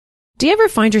Do you ever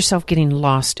find yourself getting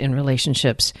lost in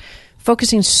relationships,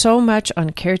 focusing so much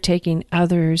on caretaking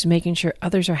others, making sure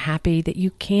others are happy that you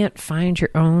can't find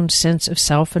your own sense of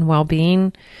self and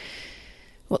well-being?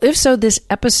 Well, if so, this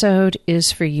episode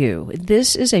is for you.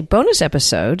 This is a bonus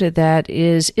episode that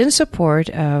is in support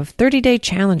of 30-day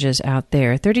challenges out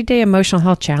there, 30-day emotional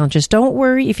health challenges. Don't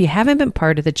worry, if you haven't been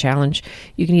part of the challenge,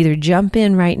 you can either jump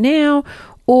in right now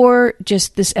or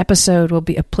just this episode will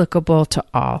be applicable to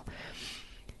all.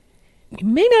 You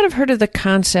may not have heard of the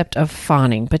concept of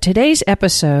fawning, but today's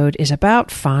episode is about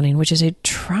fawning, which is a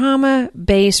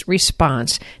trauma-based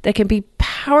response that can be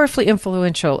powerfully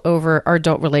influential over our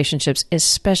adult relationships,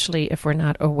 especially if we're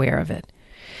not aware of it.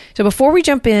 So before we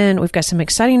jump in, we've got some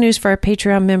exciting news for our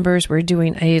Patreon members. We're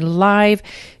doing a live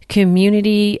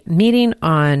community meeting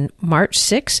on March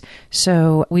 6th.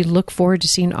 So we look forward to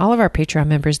seeing all of our Patreon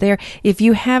members there. If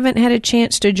you haven't had a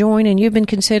chance to join and you've been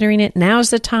considering it, now's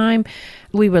the time.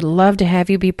 We would love to have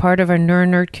you be part of our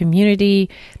Nerd community.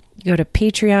 Go to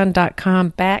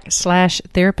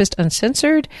patreon.com/Therapist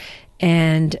Uncensored.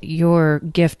 And your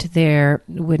gift there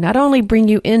would not only bring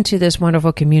you into this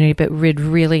wonderful community, but would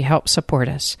really help support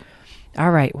us. All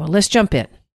right, well, let's jump in.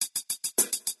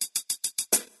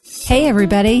 Hey,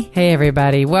 everybody. Hey,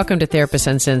 everybody. Welcome to Therapist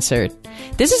Uncensored.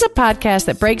 This is a podcast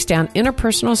that breaks down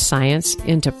interpersonal science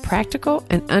into practical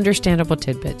and understandable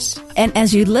tidbits. And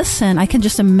as you listen, I can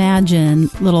just imagine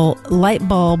little light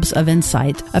bulbs of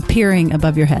insight appearing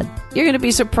above your head. You're going to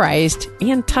be surprised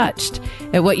and touched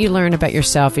at what you learn about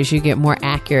yourself as you get more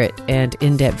accurate and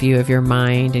in-depth view of your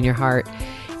mind and your heart,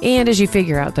 and as you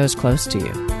figure out those close to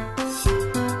you.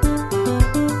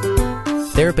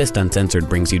 Therapist Uncensored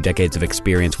brings you decades of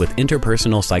experience with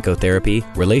interpersonal psychotherapy,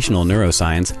 relational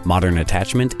neuroscience, modern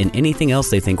attachment, and anything else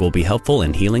they think will be helpful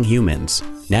in healing humans.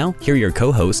 Now, here are your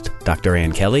co-hosts, Dr.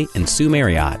 Ann Kelly and Sue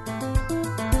Marriott.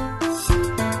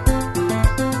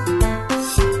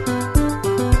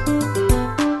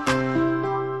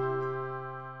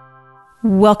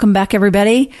 Welcome back,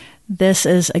 everybody. This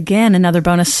is, again, another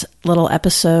bonus little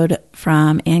episode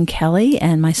from Ann Kelly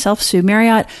and myself, Sue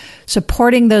Marriott,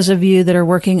 supporting those of you that are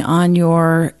working on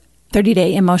your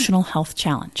 30-day emotional health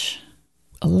challenge.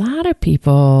 A lot of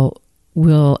people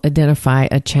will identify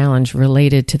a challenge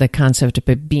related to the concept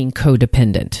of being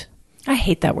codependent. I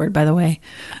hate that word, by the way.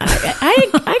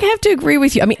 I have to agree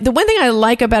with you. I mean, the one thing I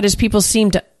like about it is people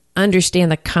seem to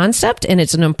understand the concept, and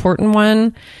it's an important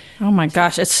one. Oh my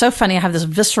gosh, it's so funny. I have this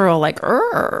visceral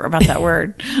about that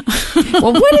word.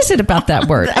 Well, what is it about that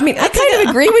word? I mean, I kind of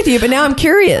agree with you, but now I'm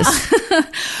curious.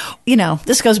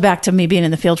 This goes back to me being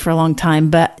in the field for a long time,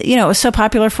 but, it was so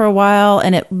popular for a while,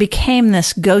 and it became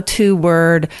this go-to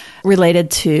word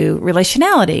related to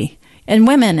relationality, and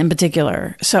women in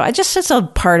particular. So it's a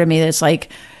part of me that's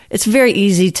it's very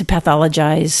easy to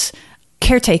pathologize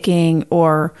caretaking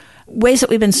or ways that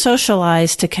we've been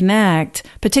socialized to connect,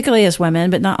 particularly as women,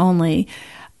 but not only.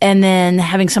 And then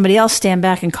having somebody else stand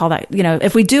back and call that,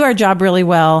 if we do our job really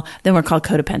well, then we're called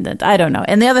codependent. I don't know.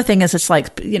 And the other thing is,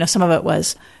 some of it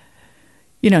was,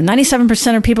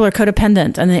 97% of people are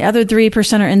codependent and the other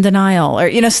 3% are in denial,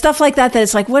 or, stuff like that. That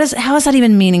it's how is that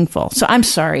even meaningful? So I'm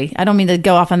sorry. I don't mean to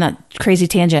go off on that crazy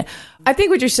tangent. I think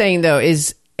what you're saying, though,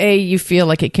 is you feel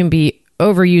like it can be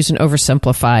overused and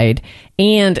oversimplified,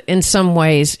 and in some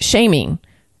ways shaming,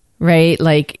 right?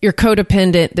 Like, you're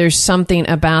codependent. There's something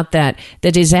about that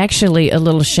is actually a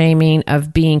little shaming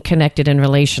of being connected and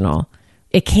relational.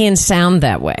 It can sound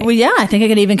that way. Well, yeah, I think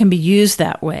it even can be used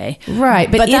that way. Right.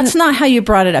 But that's not how you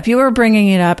brought it up. You were bringing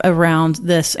it up around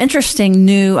this interesting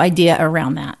new idea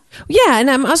around that. Yeah. And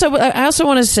I also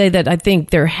want to say that I think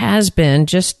there has been,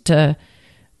 just to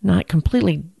not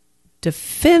completely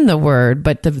defend the word,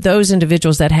 but those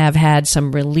individuals that have had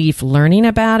some relief learning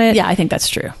about it. Yeah, I think that's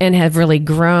true. And have really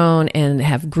grown and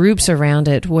have groups around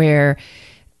it where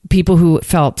people who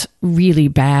felt really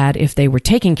bad if they were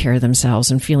taking care of themselves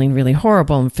and feeling really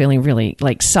horrible and feeling really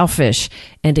selfish,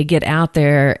 and to get out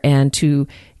there and to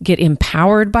get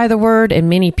empowered by the word.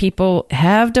 And many people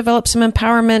have developed some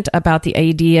empowerment about the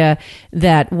idea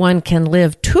that one can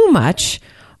live too much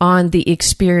on the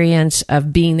experience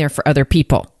of being there for other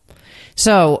people.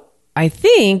 So I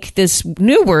think this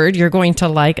new word you're going to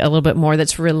like a little bit more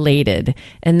that's related,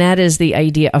 and that is the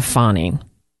idea of fawning.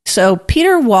 So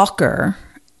Peter Walker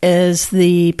is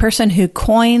the person who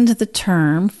coined the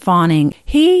term fawning.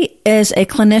 He is a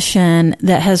clinician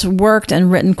that has worked and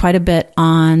written quite a bit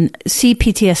on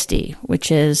CPTSD,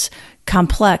 which is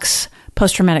complex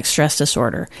post-traumatic stress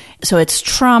disorder. So it's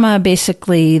trauma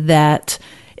basically that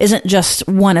isn't just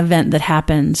one event that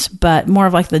happens, but more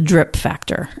of the drip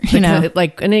factor.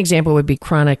 Like an example would be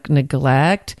chronic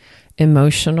neglect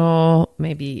emotional,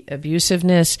 maybe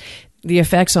abusiveness, the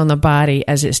effects on the body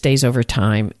as it stays over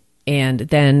time. And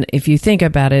then if you think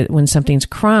about it, when something's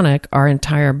chronic, our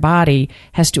entire body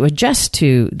has to adjust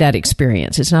to that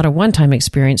experience. It's not a one-time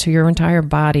experience, so your entire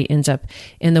body ends up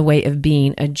in the way of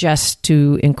being adjust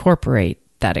to incorporate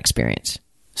that experience.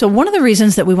 So one of the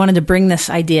reasons that we wanted to bring this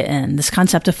idea in, this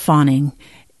concept of fawning,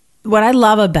 what I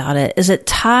love about it is it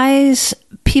ties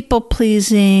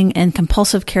people-pleasing and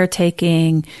compulsive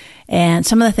caretaking and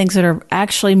some of the things that are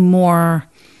actually more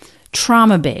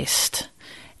trauma-based.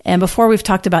 And before we've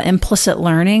talked about implicit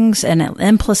learnings and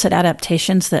implicit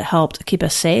adaptations that helped keep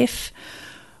us safe.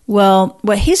 Well,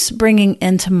 what he's bringing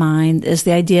into mind is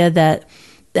the idea that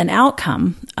an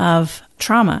outcome of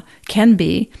trauma can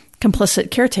be complicit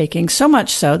caretaking, so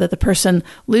much so that the person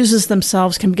loses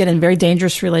themselves, can get in very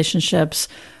dangerous relationships.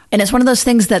 And it's one of those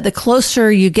things that the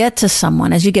closer you get to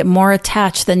someone, as you get more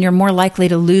attached, then you're more likely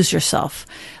to lose yourself.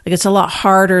 Like it's a lot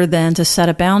harder than to set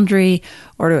a boundary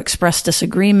or to express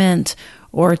disagreement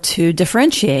or to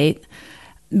differentiate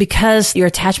because your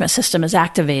attachment system is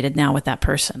activated now with that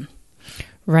person.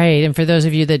 Right. And for those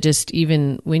of you that just,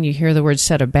 even when you hear the word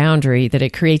set a boundary, that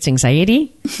it creates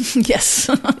anxiety. Yes.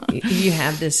 You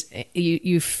have this,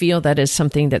 you feel that is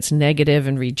something that's negative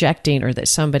and rejecting, or that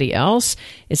somebody else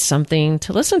is something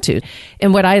to listen to.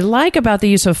 And what I like about the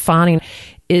use of fawning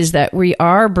is that we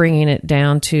are bringing it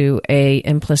down to a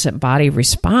implicit body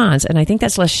response. And I think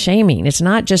that's less shaming. It's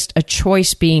not just a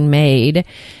choice being made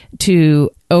to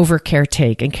over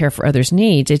caretake and care for others'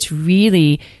 needs. It's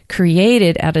really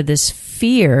created out of this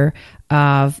fear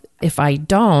of, if I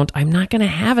don't, I'm not going to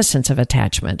have a sense of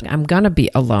attachment. I'm going to be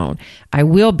alone. I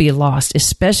will be lost,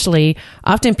 especially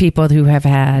often people who have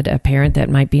had a parent that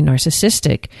might be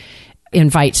narcissistic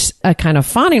invites a kind of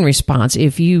fawning response.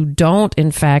 If you don't,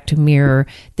 in fact, mirror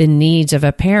the needs of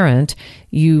a parent,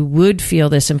 you would feel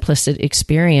this implicit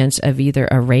experience of either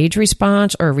a rage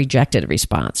response or a rejected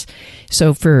response.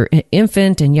 So for an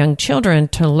infant and young children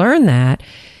to learn that,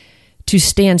 to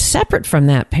stand separate from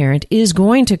that parent is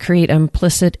going to create an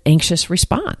implicit anxious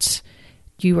response.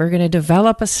 You are going to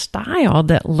develop a style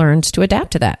that learns to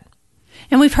adapt to that.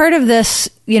 And we've heard of this,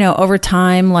 over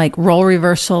time, like role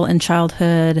reversal in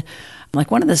childhood. Like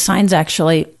one of the signs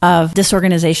actually of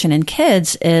disorganization in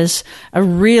kids is a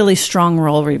really strong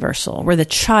role reversal where the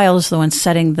child is the one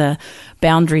setting the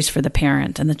boundaries for the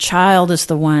parent, and the child is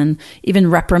the one even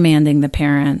reprimanding the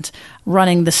parent,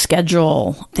 running the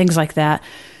schedule, things like that.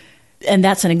 And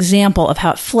that's an example of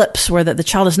how it flips, where the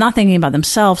child is not thinking about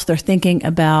themselves, they're thinking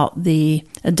about the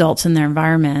adults in their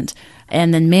environment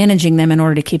and then managing them in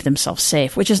order to keep themselves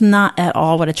safe, which is not at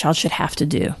all what a child should have to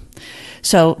do.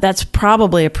 So that's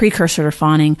probably a precursor to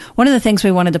fawning. One of the things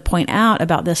we wanted to point out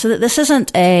about this is that this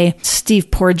isn't a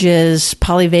Steve Porges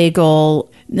polyvagal,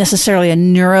 necessarily a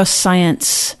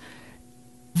neuroscience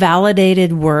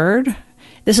validated word.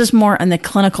 This is more in the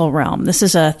clinical realm. This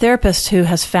is a therapist who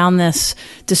has found this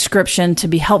description to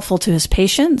be helpful to his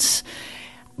patients,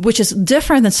 which is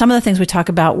different than some of the things we talk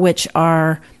about, which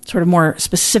are sort of more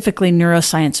specifically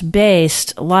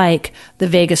neuroscience-based, like the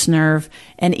vagus nerve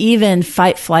and even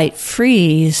fight, flight,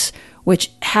 freeze,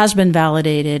 which has been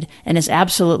validated and is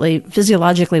absolutely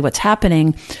physiologically what's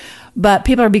happening. But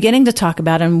people are beginning to talk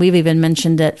about, and we've even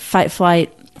mentioned it, fight,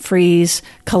 flight, freeze,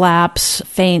 collapse,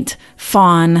 faint,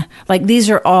 fawn. Like these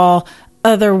are all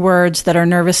other words that our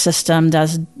nervous system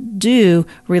does do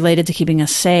related to keeping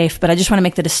us safe. But I just want to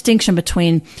make the distinction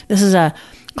between, this is a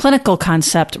clinical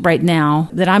concept right now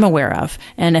that I'm aware of.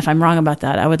 And if I'm wrong about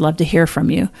that, I would love to hear from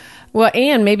you. Well,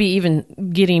 and maybe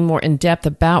even getting more in depth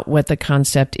about what the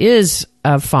concept is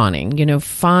of fawning.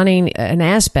 Fawning, an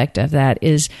aspect of that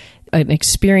is an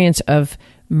experience of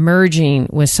merging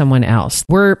with someone else.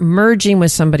 We're merging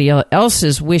with somebody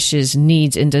else's wishes,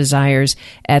 needs, and desires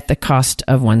at the cost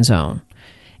of one's own.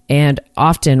 And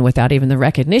often without even the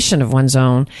recognition of one's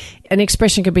own. An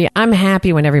expression could be, I'm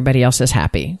happy when everybody else is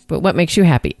happy. But what makes you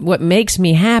happy? What makes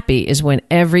me happy is when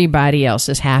everybody else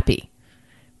is happy,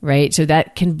 right? So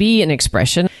that can be an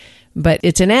expression, but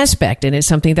it's an aspect, and it's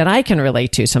something that I can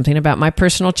relate to, something about my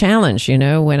personal challenge.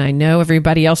 When I know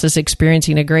everybody else is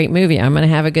experiencing a great movie, I'm going to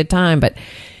have a good time. But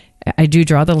I do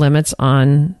draw the limits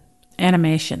on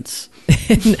animations.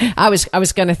 I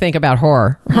was going to think about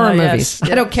horror movies. Yes.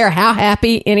 I don't care how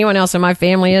happy anyone else in my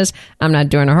family is. I'm not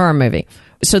doing a horror movie.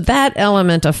 So that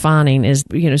element of fawning is,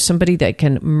 somebody that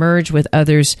can merge with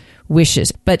others'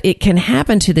 wishes, but it can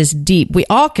happen to this deep. We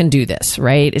all can do this,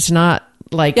 right? It's not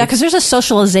like, because there's a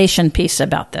socialization piece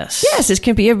about this. Yes, it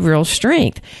can be a real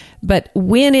strength. But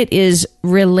when it is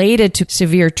related to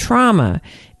severe trauma,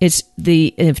 It's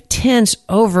the intense,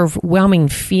 overwhelming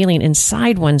feeling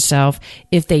inside oneself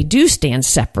if they do stand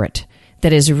separate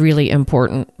that is a really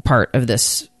important part of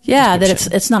this. Yeah,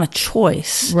 that it's not a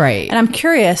choice. Right. And I'm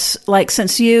curious, like,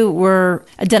 since you were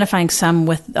identifying some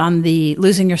on the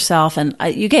losing yourself, and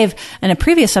you gave in a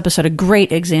previous episode a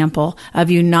great example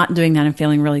of you not doing that and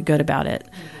feeling really good about it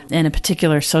in a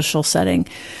particular social setting.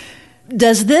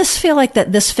 Does this feel like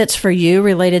that this fits for you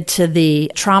related to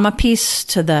the trauma piece,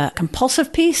 to the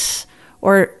compulsive piece?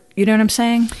 Or, you know what I'm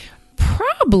saying?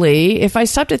 Probably. If I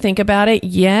stop to think about it,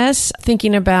 yes.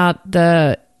 Thinking about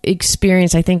the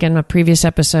experience, I think in a previous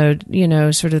episode,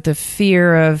 sort of the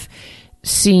fear of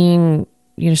seeing,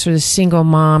 sort of single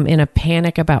mom in a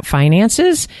panic about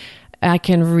finances. I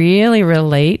can really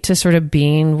relate to sort of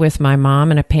being with my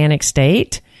mom in a panic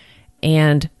state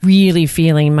and really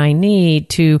feeling my need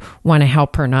to want to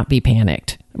help her not be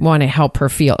panicked, want to help her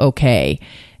feel okay.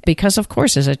 Because, of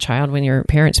course, as a child, when your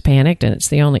parents panicked and it's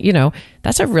the only,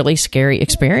 that's a really scary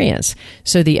experience.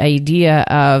 So the idea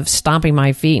of stomping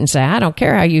my feet and say, I don't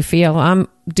care how you feel, I'm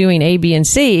doing A, B, and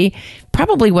C,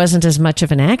 probably wasn't as much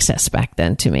of an access back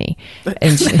then to me.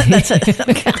 And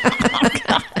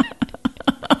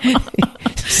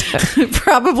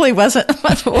probably wasn't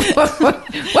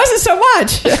so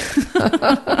much.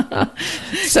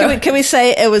 So can we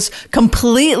say it was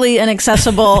completely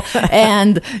inaccessible,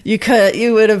 and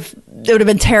it would have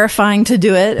been terrifying to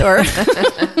do it, or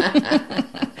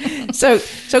so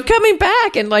coming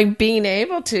back and like being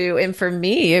able to, and for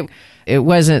me, it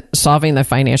wasn't solving the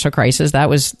financial crisis. That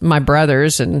was my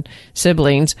brothers and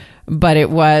siblings, but it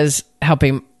was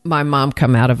helping my mom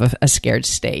come out of a scared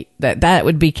state.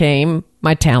 That became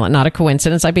my talent, not a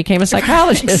coincidence. I became a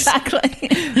psychologist. Exactly.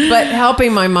 But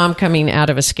helping my mom coming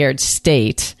out of a scared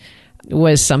state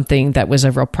was something that was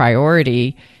a real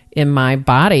priority in my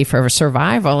body for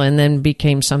survival, and then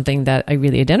became something that I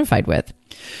really identified with.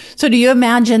 So do you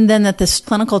imagine then that this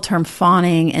clinical term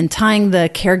fawning and tying the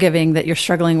caregiving that you're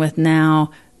struggling with now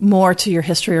more to your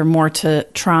history or more to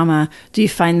trauma, do you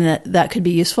find that could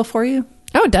be useful for you?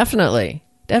 Oh, definitely.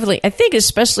 Definitely. I think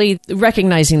especially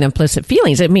recognizing the implicit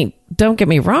feelings. I mean, don't get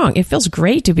me wrong. It feels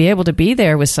great to be able to be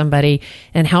there with somebody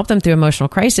and help them through emotional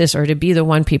crisis, or to be the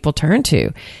one people turn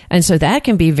to. And so that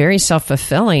can be very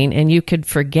self-fulfilling, and you could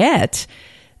forget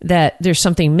that there's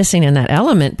something missing in that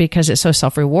element because it's so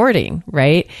self-rewarding,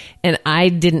 right? And I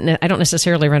don't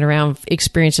necessarily run around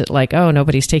experience it like, oh,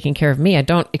 nobody's taking care of me. I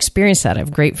don't experience that. I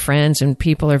have great friends and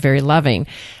people are very loving.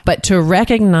 But to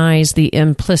recognize the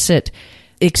implicit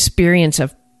experience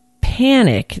of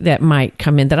panic that might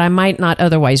come in that I might not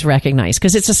otherwise recognize,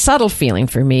 because it's a subtle feeling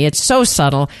for me. It's so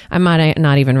subtle, I might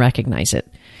not even recognize it.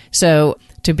 So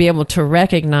to be able to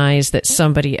recognize that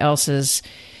somebody else is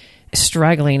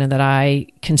struggling and that I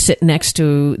can sit next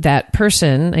to that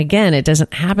person, again, it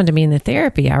doesn't happen to me in the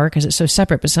therapy hour because it's so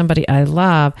separate, but somebody I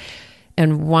love,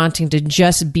 and wanting to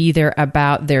just be there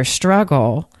about their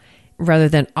struggle rather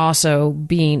than also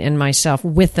being in myself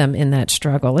with them in that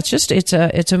struggle. It's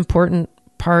an important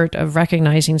part of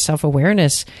recognizing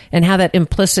self-awareness and how that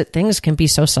implicit things can be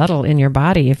so subtle in your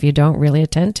body if you don't really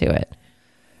attend to it.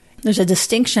 There's a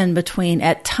distinction between,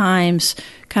 at times,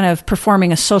 kind of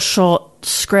performing a social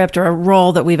script or a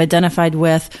role that we've identified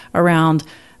with around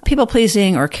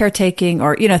people-pleasing or caretaking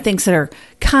or, things that are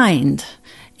kind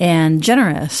and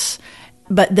generous,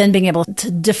 but then being able to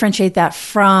differentiate that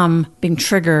from being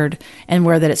triggered and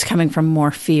where that it's coming from more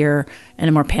fear and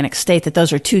a more panic state, that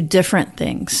those are two different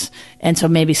things. And so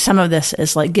maybe some of this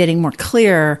is like getting more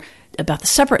clear about the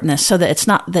separateness, so that it's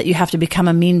not that you have to become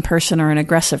a mean person or an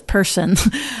aggressive person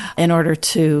in order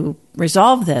to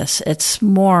resolve this. It's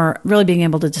more really being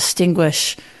able to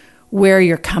distinguish where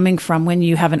you're coming from when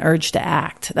you have an urge to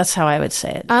act. That's how I would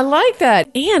say it. I like that.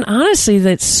 And honestly,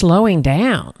 that's slowing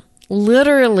down.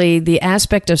 Literally, the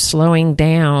aspect of slowing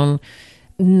down,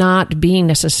 not being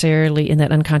necessarily in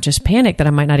that unconscious panic that I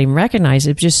might not even recognize,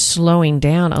 it just slowing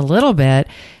down a little bit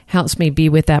helps me be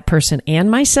with that person and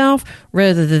myself,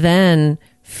 rather than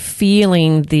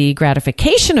feeling the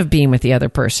gratification of being with the other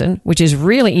person, which is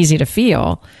really easy to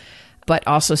feel, but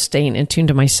also staying in tune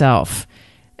to myself.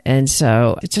 And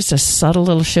so it's just a subtle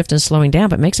little shift in slowing down,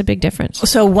 but makes a big difference.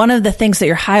 So one of the things that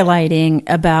you're highlighting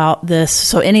about this,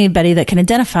 so anybody that can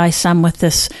identify some with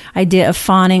this idea of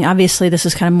fawning, obviously this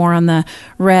is kind of more on the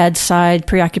red side,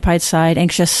 preoccupied side,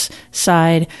 anxious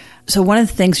side. So one of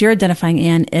the things you're identifying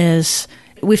in is,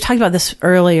 we've talked about this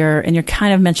earlier and you're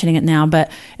kind of mentioning it now,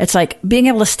 but it's like being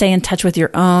able to stay in touch with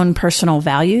your own personal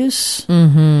values.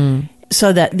 Mm-hmm.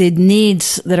 So that the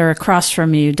needs that are across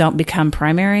from you don't become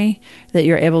primary, that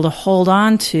you're able to hold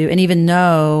on to and even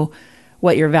know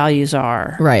what your values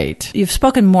are. Right. You've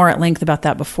spoken more at length about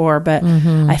that before, but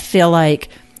I feel like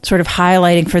sort of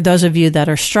highlighting for those of you that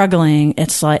are struggling,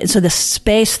 it's like, so the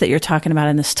space that you're talking about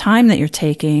and this time that you're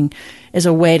taking is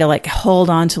a way to like hold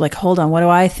on, what do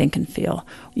I think and feel?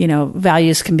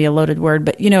 Values can be a loaded word,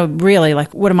 but really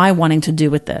like, what am I wanting to do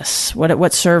with this?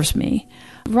 What serves me?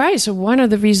 Right. So one of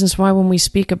the reasons why when we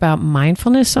speak about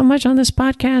mindfulness so much on this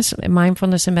podcast,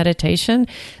 mindfulness and meditation,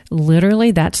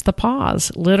 literally that's the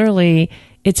pause. Literally,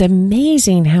 it's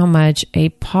amazing how much a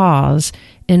pause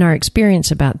in our experience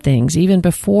about things, even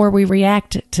before we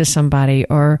react to somebody,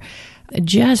 or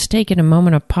just taking a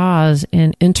moment of pause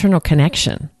in internal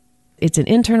connection. It's an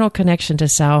internal connection to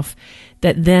self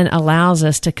that then allows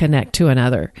us to connect to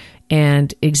another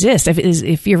and exist.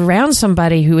 If you're around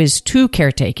somebody who is too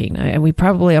caretaking, and we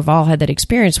probably have all had that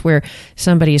experience where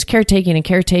somebody is caretaking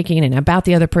and about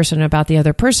the other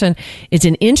person, it's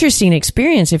an interesting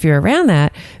experience if you're around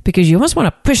that, because you almost want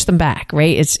to push them back,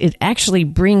 right? It actually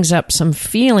brings up some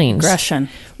feelings. Aggression.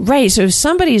 Right. So if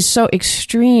somebody is so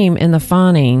extreme in the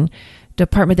fawning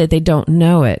department that they don't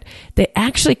know it, they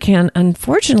actually can,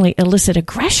 unfortunately, elicit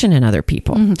aggression in other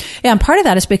people. Yeah, and part of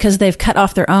that is because they've cut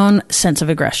off their own sense of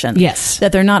aggression. Yes.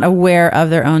 That they're not aware of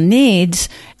their own needs.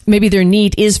 Maybe their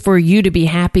need is for you to be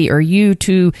happy or you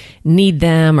to need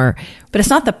them, but it's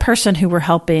not the person who we're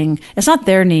helping. It's not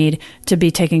their need to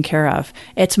be taken care of.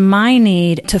 It's my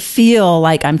need to feel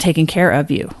like I'm taking care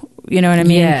of you. You know what I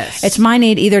mean? Yes. It's my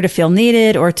need either to feel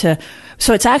needed or to...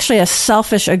 So it's actually a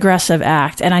selfish, aggressive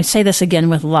act. And I say this again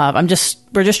with love.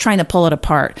 We're just trying to pull it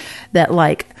apart. That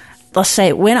like, let's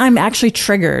say when I'm actually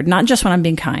triggered, not just when I'm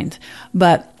being kind,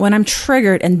 but when I'm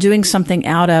triggered and doing something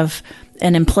out of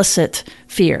an implicit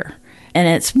fear, and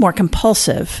it's more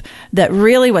compulsive, that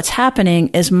really what's happening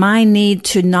is my need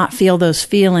to not feel those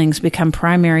feelings become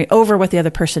primary over what the other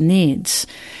person needs.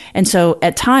 And so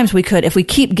at times if we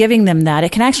keep giving them that,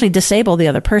 it can actually disable the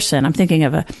other person. I'm thinking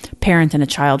of a parent and a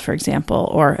child, for example,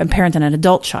 or a parent and an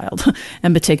adult child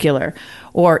in particular,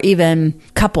 or even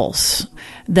couples,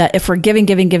 that if we're giving,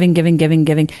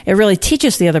 it really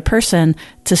teaches the other person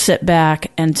to sit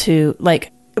back and to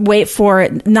like, wait for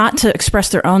it, not to express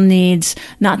their own needs,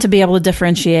 not to be able to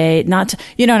differentiate,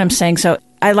 you know what I'm saying? So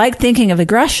I like thinking of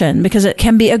aggression because it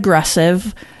can be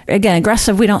aggressive. Again,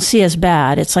 aggressive we don't see as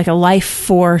bad. It's like a life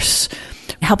force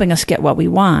helping us get what we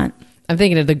want. I'm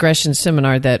thinking of the aggression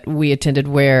seminar that we attended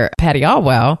where Patty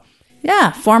Alwell,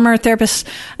 former Therapist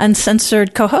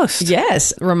Uncensored co-host.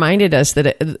 Yes, reminded us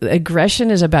that aggression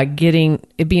is about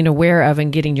being aware of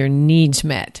and getting your needs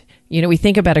met. We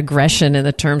think about aggression in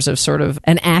the terms of sort of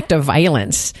an act of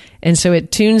violence. And so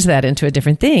it tunes that into a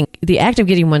different thing. The act of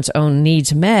getting one's own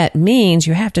needs met means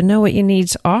you have to know what your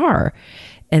needs are.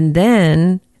 And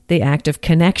then the act of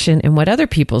connection and what other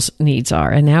people's needs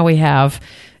are. And now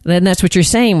then that's what you're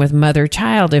saying with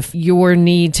mother-child. If your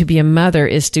need to be a mother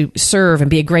is to serve and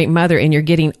be a great mother and you're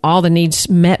getting all the needs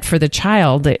met for the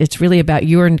child, it's really about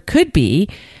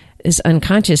this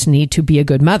unconscious need to be a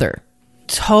good mother.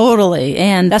 Totally.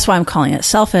 And that's why I'm calling it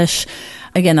selfish.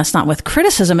 Again, that's not with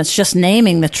criticism. It's just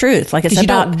naming the truth. Like it's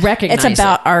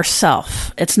about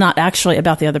ourself. It's not actually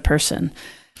about the other person.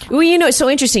 Well, it's so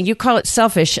interesting. You call it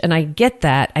selfish, and I get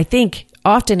that. I think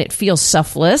often it feels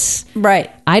selfless.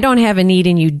 Right. I don't have a need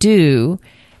and you do.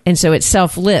 And so it's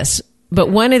selfless. But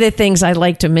one of the things I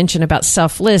like to mention about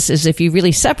selfless is if you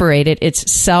really separate it,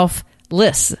 it's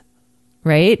selfless,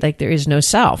 right? Like there is no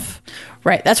self.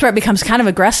 Right. That's where it becomes kind of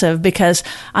aggressive because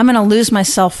I'm going to lose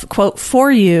myself, quote,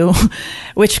 for you,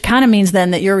 which kind of means then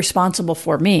that you're responsible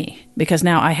for me because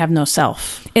now I have no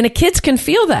self. And kids can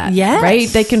feel that. Yes. Right?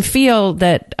 They can feel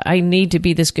that I need to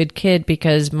be this good kid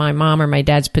because my mom or my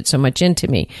dad's put so much into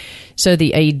me. So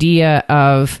the idea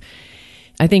of,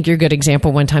 I think your good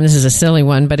example one time, this is a silly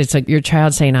one, but it's like your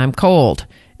child saying, I'm cold.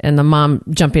 And the mom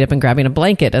jumping up and grabbing a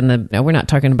blanket. And we're not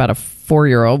talking about a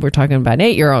 4-year-old. We're talking about an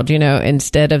 8-year-old,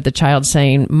 instead of the child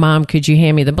saying, Mom, could you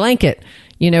hand me the blanket?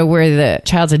 Where the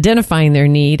child's identifying their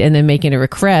need and then making a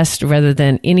request rather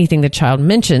than anything the child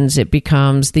mentions, it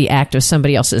becomes the act of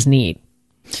somebody else's need.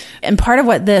 And part of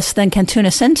what this then can tune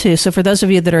us into, so for those of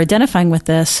you that are identifying with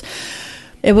this,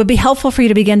 it would be helpful for you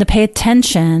to begin to pay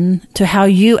attention to how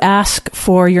you ask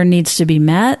for your needs to be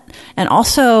met and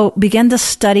also begin to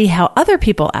study how other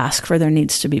people ask for their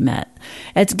needs to be met.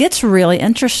 It gets really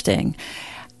interesting.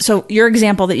 So your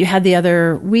example that you had the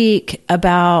other week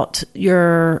about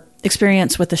your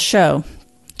experience with the show.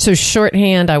 So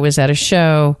shorthand, I was at a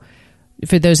show.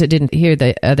 For those that didn't hear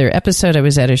the other episode, I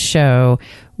was at a show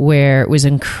where it was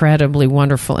incredibly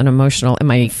wonderful and emotional. And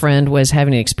my friend was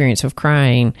having an experience of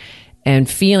crying. and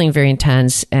feeling very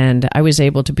intense. And I was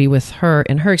able to be with her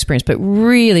in her experience, but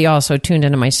really also tuned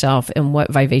into myself and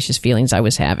what vivacious feelings I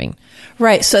was having.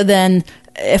 Right. So then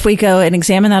if we go and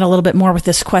examine that a little bit more with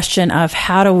this question of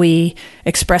how do we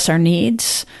express our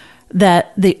needs,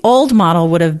 that the old model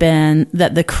would have been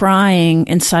that the crying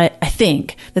inside, I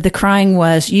think, that the crying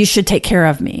was, you should take care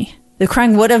of me. The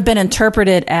crying would have been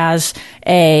interpreted as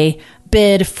a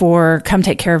bid for come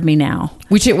take care of me now.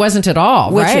 Which it wasn't at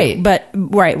all, right?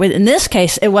 In this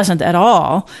case, it wasn't at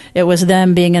all. It was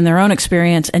them being in their own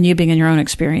experience and you being in your own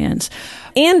experience.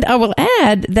 And I will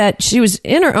add that she was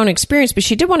in her own experience, but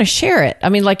she did want to share it. I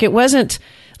mean, like it wasn't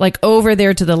like over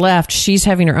there to the left, she's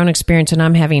having her own experience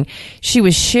and she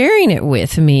was sharing it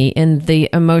with me in the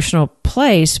emotional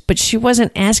place, but she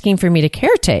wasn't asking for me to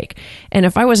caretake. And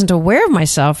if I wasn't aware of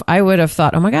myself, I would have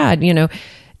thought, oh my God, and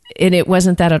it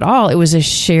wasn't that at all. It was a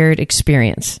shared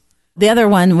experience. The other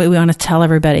one we want to tell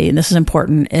everybody, and this is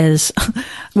important, is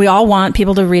we all want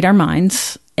people to read our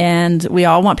minds. And we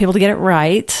all want people to get it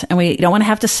right. And we don't want to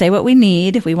have to say what we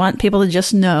need. We want people to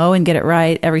just know and get it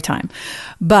right every time.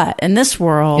 But in this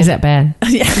world... Is that bad?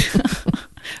 Yeah.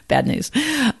 Bad news.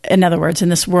 In other words, in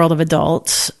this world of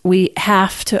adults, we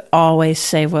have to always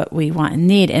say what we want and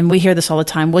need. And we hear this all the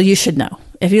time. Well, you should know.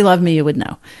 If you love me, you would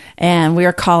know. And we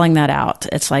are calling that out.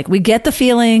 It's like we get the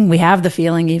feeling, we have the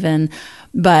feeling even,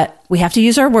 but we have to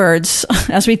use our words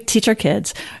as we teach our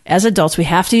kids. As adults, we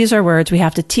have to use our words. We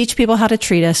have to teach people how to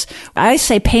treat us. I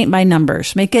say paint by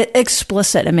numbers. Make it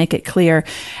explicit and make it clear.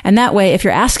 And that way, if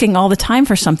you're asking all the time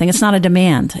for something, it's not a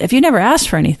demand. If you never ask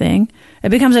for anything, it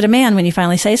becomes a demand when you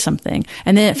finally say something.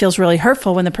 And then it feels really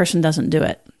hurtful when the person doesn't do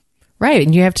it. Right.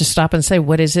 And you have to stop and say,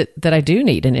 what is it that I do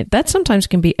need? And that sometimes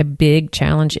can be a big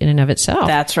challenge in and of itself.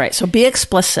 That's right. So be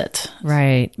explicit.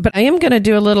 Right. But I am going to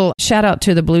do a little shout out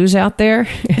to the blues out there.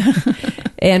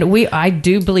 And I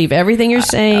do believe everything you're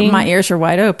saying. My ears are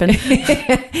wide open.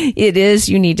 It is.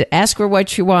 You need to ask for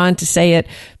what you want, to say it.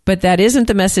 But that isn't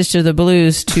the message to the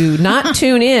blues, to not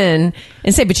tune in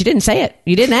and say, but you didn't say it.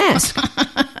 You didn't ask.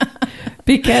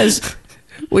 Because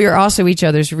we are also each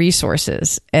other's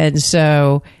resources. And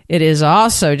so it is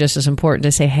also just as important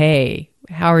to say, hey,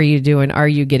 how are you doing? Are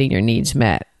you getting your needs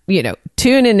met?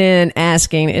 Tuning in,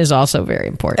 asking is also very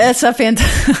important. It's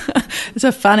it's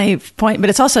a funny point, but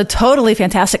it's also totally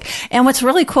fantastic. And what's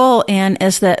really cool, Anne,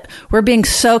 is that we're being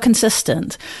so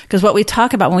consistent. Because what we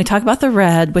talk about when we talk about the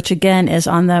red, which again is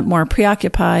on the more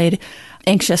preoccupied,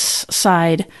 anxious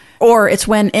side, or it's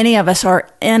when any of us are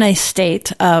in a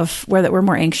state of where that we're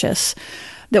more anxious,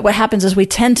 that what happens is we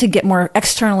tend to get more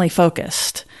externally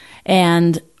focused.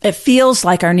 And it feels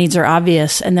like our needs are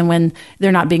obvious. And then when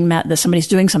they're not being met, that somebody's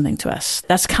doing something to us.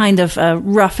 That's kind of a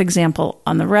rough example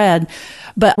on the red.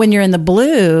 But when you're in the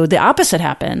blue, the opposite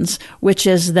happens, which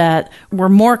is that we're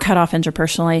more cut off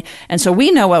interpersonally. And so we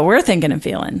know what we're thinking and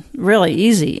feeling really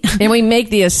easy. And we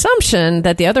make the assumption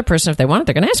that the other person, if they want it,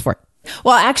 they're going to ask for it.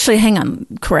 Well, actually, hang on,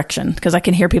 correction, because I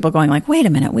can hear people going like, wait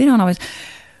a minute, we don't always...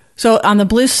 So on the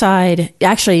blue side,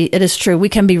 actually, it is true. We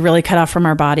can be really cut off from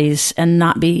our bodies and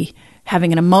not be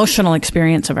having an emotional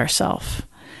experience of ourselves,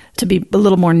 to be a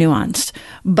little more nuanced.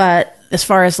 But as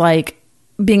far as like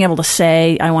being able to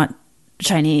say, I want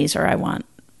Chinese, or I want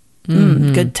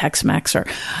good Tex-Mex, or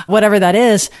whatever that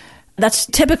is, that's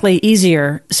typically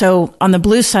easier. So on the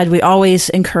blue side, we always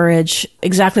encourage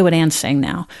exactly what Anne's saying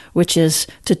now, which is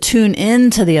to tune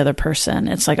into the other person.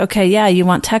 It's like, okay, yeah, you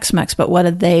want Tex-Mex, but what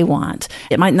do they want?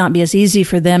 It might not be as easy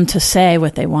for them to say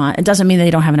what they want. It doesn't mean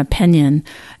they don't have an opinion.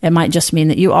 It might just mean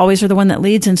that you always are the one that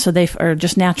leads, and so they are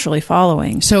just naturally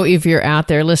following. So if you're out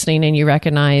there listening and you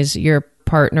recognize your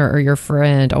partner or your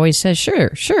friend always says,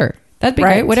 sure, that'd be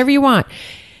great, whatever you want,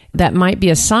 that might be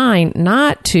a sign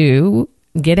not to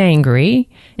get angry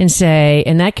and say,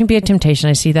 and that can be a temptation.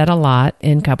 I see that a lot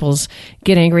in couples.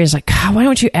 Get angry is like, God, why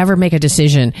don't you ever make a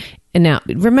decision? And now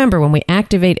remember, when we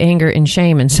activate anger and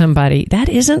shame in somebody, that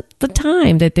isn't the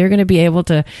time that they're going to be able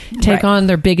to take on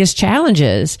their biggest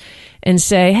challenges and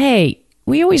say, hey,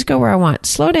 we always go where I want.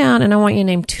 Slow down. And I want you to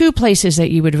name 2 places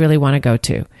that you would really want to go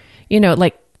to,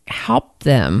 like help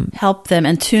them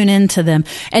and tune into them.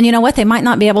 And you know what? They might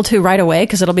not be able to right away,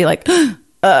 because it'll be like,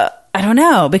 I don't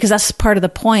know, because that's part of the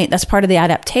point. That's part of the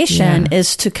adaptation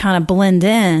is to kind of blend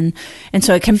in. And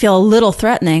so it can feel a little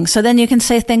threatening. So then you can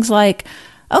say things like,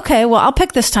 okay, well, I'll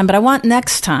pick this time, but I want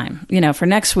next time, for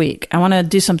next week. I want to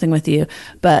do something with you,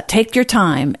 but take your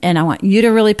time and I want you to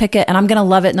really pick it, and I'm going to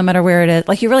love it no matter where it is.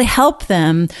 Like, you really help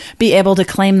them be able to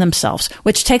claim themselves,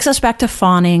 which takes us back to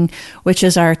fawning, which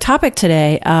is our topic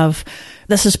today of...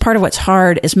 This is part of what's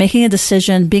hard, is making a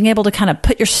decision, being able to kind of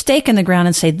put your stake in the ground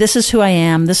and say, this is who I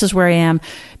am, this is where I am,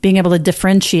 being able to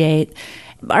differentiate.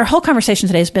 our whole conversation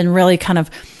today has been really kind of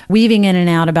weaving in and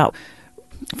out about,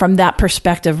 from that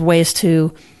perspective, ways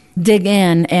to dig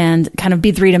in and kind of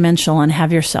be three-dimensional and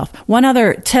have yourself. One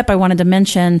other tip I wanted to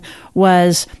mention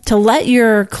was to let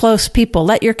your close people,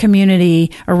 let your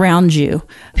community around you,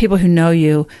 people who know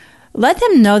you, let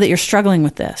them know that you're struggling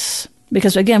with this.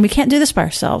 Because again, we can't do this by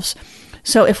ourselves.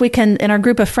 So if we can, in our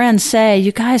group of friends, say,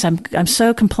 you guys, I'm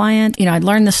so compliant, I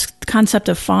learned this concept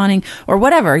of fawning, or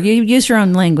whatever, you use your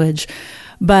own language.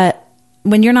 But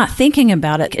when you're not thinking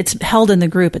about it, it's held in the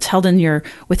group, it's held in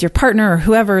with your partner or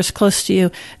whoever is close to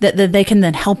you, that they can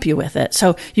then help you with it.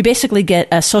 So you basically get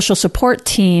a social support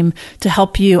team to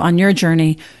help you on your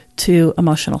journey to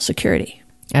emotional security.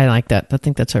 I like that. I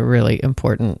think that's a really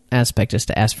important aspect, is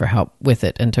to ask for help with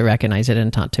it and to recognize it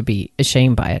and not to be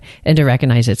ashamed by it, and to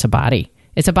recognize it's a body.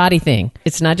 It's a body thing.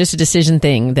 It's not just a decision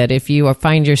thing, that if you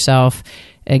find yourself,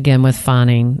 again, with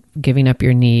fawning, giving up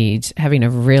your needs, having a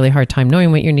really hard time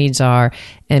knowing what your needs are,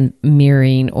 and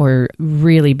mirroring or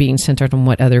really being centered on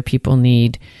what other people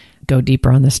need, go deeper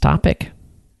on this topic.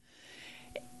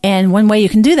 And one way you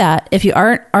can do that, if you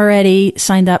aren't already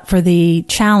signed up for the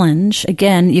challenge,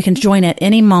 again, you can join at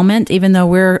any moment, even though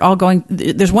we're all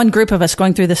there's one group of us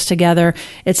going through this together.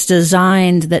 It's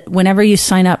designed that whenever you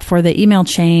sign up for the email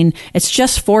chain, it's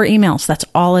just 4 emails. That's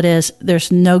all it is.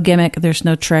 There's no gimmick. There's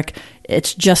no trick.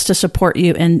 It's just to support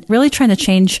you and really trying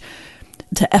to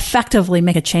effectively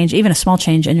make a change, even a small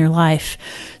change in your life.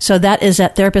 So that is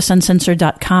at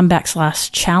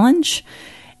therapistuncensored.com/challenge.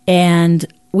 And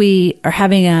we are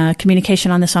having a communication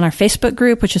on this on our Facebook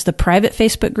group, which is the private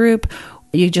Facebook group.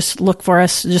 You just look for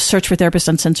us, just search for Therapist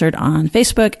Uncensored on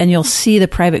Facebook, and you'll see the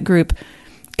private group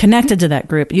connected to that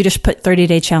group. You just put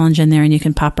 30-day challenge in there and you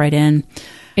can pop right in.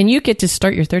 And you get to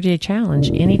start your 30-day challenge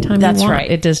anytime you want. That's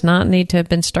right. It does not need to have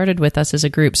been started with us as a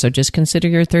group. So just consider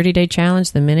your 30-day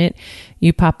challenge the minute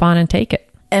you pop on and take it.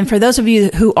 And for those of you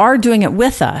who are doing it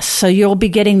with us, so you'll be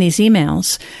getting these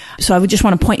emails. So I would just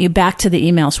want to point you back to the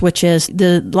emails, which is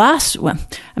the last one.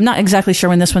 I'm not exactly sure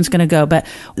when this one's going to go, but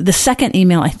the second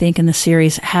email, I think, in the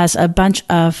series has a bunch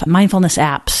of mindfulness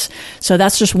apps. So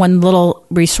that's just one little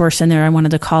resource in there I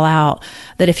wanted to call out,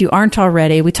 that if you aren't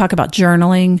already, we talk about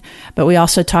journaling, but we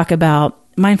also talk about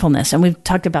mindfulness. And we've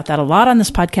talked about that a lot on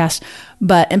this podcast,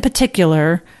 but in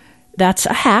particular, that's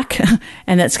a hack,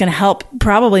 and that's going to help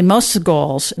probably most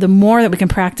goals. The more that we can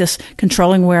practice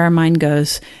controlling where our mind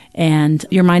goes, and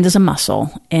your mind is a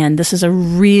muscle, and this is a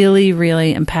really,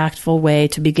 really impactful way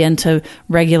to begin to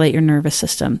regulate your nervous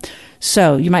system.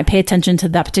 So you might pay attention to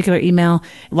that particular email.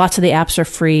 Lots of the apps are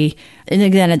free. And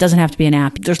again, it doesn't have to be an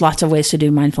app. There's lots of ways to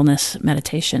do mindfulness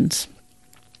meditations.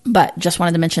 But just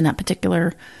wanted to mention that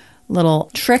particular little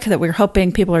trick that we're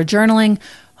hoping people are journaling,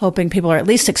 hoping people are at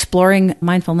least exploring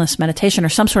mindfulness meditation or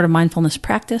some sort of mindfulness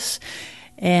practice.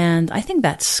 And I think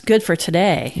that's good for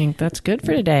today. I think that's good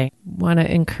for today. Want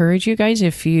to encourage you guys,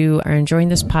 if you are enjoying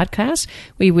this podcast,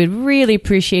 we would really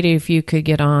appreciate it if you could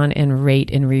get on and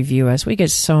rate and review us. We get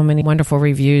so many wonderful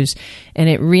reviews, and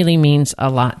it really means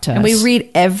a lot to us. And we read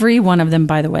every one of them,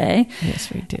 by the way.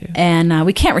 Yes, we do. And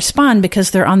we can't respond because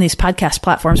they're on these podcast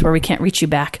platforms where we can't reach you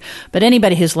back. But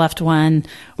anybody who's left one,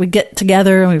 we get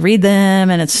together and we read them,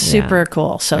 and it's super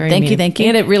cool. So thank you.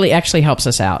 And it really actually helps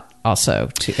us out also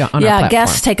on our platform.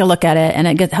 Guests take a look at it, and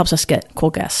it helps us get cool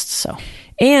guests. So.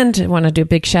 And I want to do a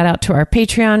big shout out to our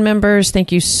Patreon members.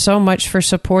 Thank you so much for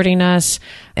supporting us.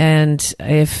 And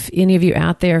if any of you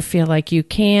out there feel like you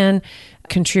can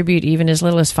contribute even as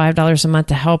little as $5 a month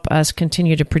to help us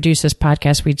continue to produce this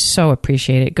podcast, we'd so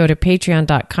appreciate it. Go to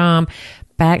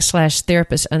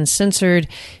patreon.com/Therapist Uncensored.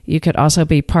 You could also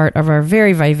be part of our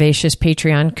very vivacious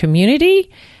Patreon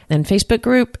community and Facebook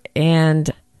group. And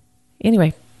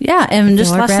anyway, yeah, and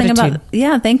just last thing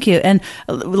thank you. And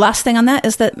last thing on that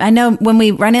is that I know when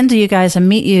we run into you guys and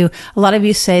meet you, a lot of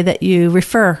you say that you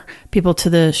refer people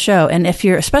to the show. And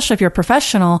especially if you're a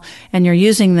professional and you're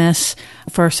using this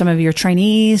for some of your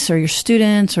trainees or your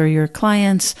students or your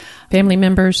clients, family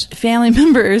members,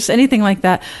 anything like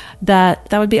that,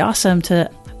 that would be awesome to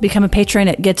become a patron.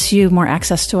 It gets you more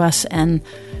access to us and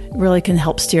really can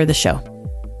help steer the show.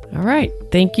 All right.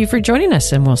 Thank you for joining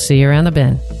us, and we'll see you around the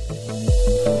bend.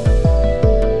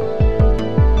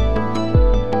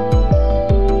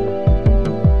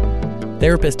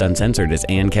 Therapist Uncensored is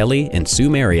Ann Kelly and Sue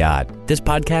Marriott. This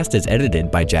podcast is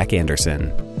edited by Jack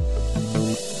Anderson.